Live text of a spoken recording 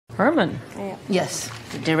Herman? Yeah. Yes,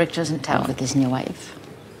 the director's in town with his new wife.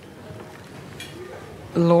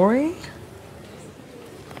 Laurie?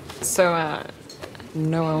 So,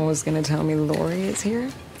 no one was gonna tell me Laurie is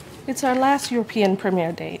here? It's our last European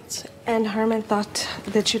premiere date, and Herman thought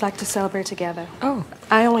that you'd like to celebrate together. Oh.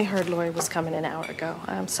 I only heard Laurie was coming an hour ago.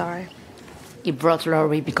 I'm sorry. He brought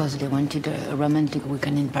Laurie because they wanted a romantic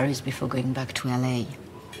weekend in Paris before going back to LA.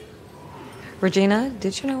 Regina,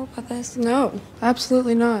 did you know about this? No,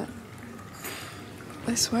 absolutely not.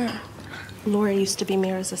 I swear. Laurie used to be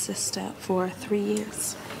Mira's assistant for 3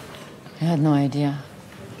 years. I had no idea.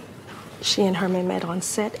 She and Herman met on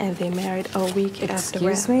set, and they married a week after.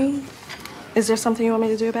 Excuse me? Is there something you want me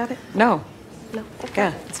to do about it? No. No? Okay.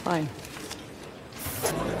 Yeah, it's fine.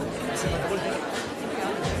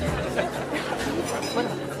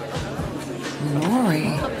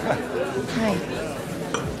 Laurie. Hi.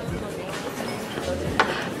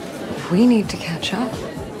 We need to catch up.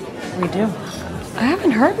 We do. I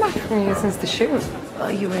haven't heard much from you since the shoot.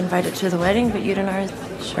 Well, you were invited to the wedding, but you didn't know.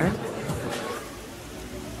 Sure.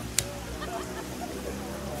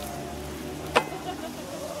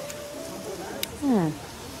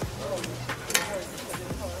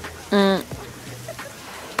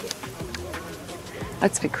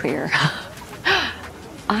 Let's be clear.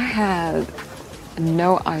 I had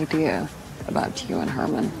no idea about you and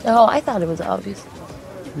Herman. Oh, I thought it was obvious.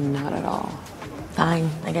 Not at all. Fine.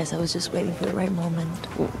 I guess I was just waiting for the right moment.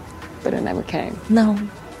 But it never came. No.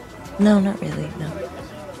 No, not really, no.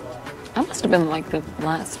 I must have been like the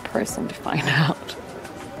last person to find out.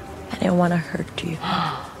 I didn't want to hurt you.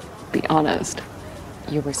 Be honest.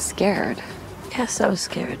 You were scared. Yes, I was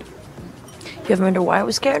scared. You ever wonder why I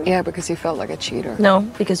was scared? Yeah, because you felt like a cheater. No,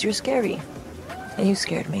 because you're scary. And you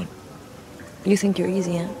scared me. You think you're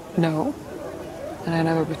easy, huh? No. And I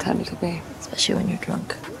never pretended to be. Especially when you're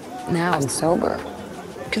drunk. Now I'm sober.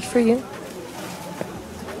 Good for you.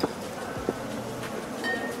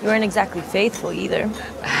 You weren't exactly faithful either.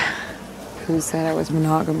 Who said I was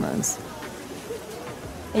monogamous?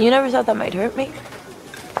 And you never thought that might hurt me?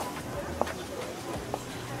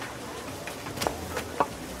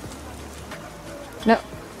 No.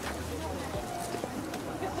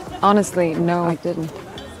 Honestly, no, I didn't.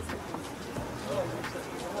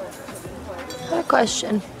 I have a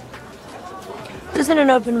question. Doesn't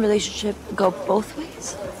an open relationship go both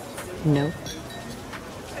ways? No.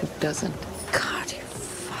 It doesn't. God, you're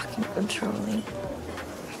fucking controlling.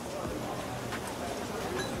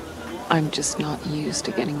 I'm just not used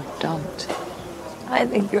to getting dumped. I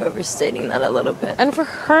think you're overstating that a little bit. And for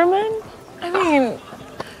Herman? I mean,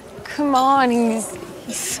 come on, he's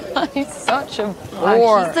such a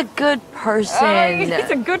bore. He's a good person. He's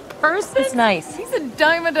a good person? He's nice. He's a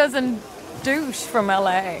dime a dozen douche from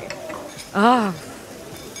LA. Ah.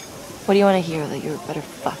 What do you want to hear? That you're a better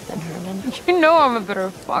fuck than Herman? You know I'm a better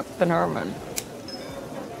fuck than Herman.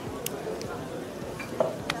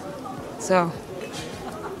 So,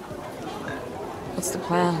 what's the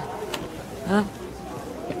plan? Huh?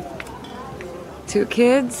 2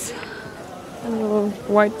 kids? And a little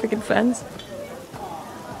white picket fence?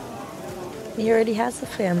 He already has a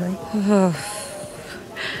family.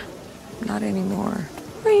 Not anymore.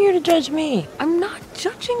 Who are you to judge me? I'm not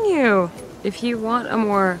judging you. If you want a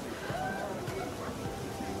more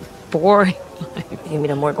boring life. You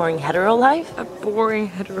mean a more boring hetero life? A boring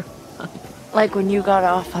hetero life. Like when you got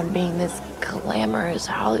off on being this glamorous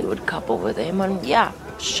Hollywood couple with Amon? Yeah,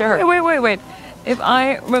 sure. Wait. If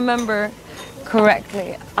I remember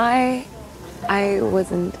correctly, I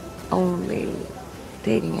wasn't only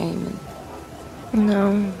dating Amon.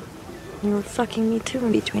 No. You were fucking me too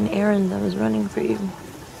in between errands I was running for you.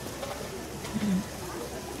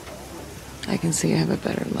 I can see I have a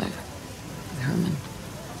better life with Herman.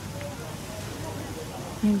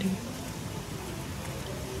 You do.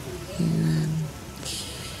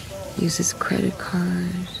 He uses credit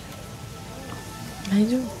card. I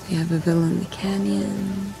do. You have a villa in the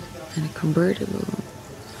canyon and a convertible.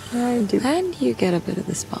 I do. And you get a bit of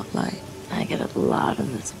the spotlight. I get a lot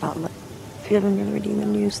of the spotlight. If you haven't been reading the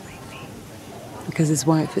news lately. Because his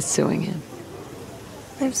wife is suing him.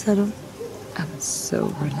 I've settled. I'm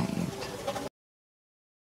so relieved.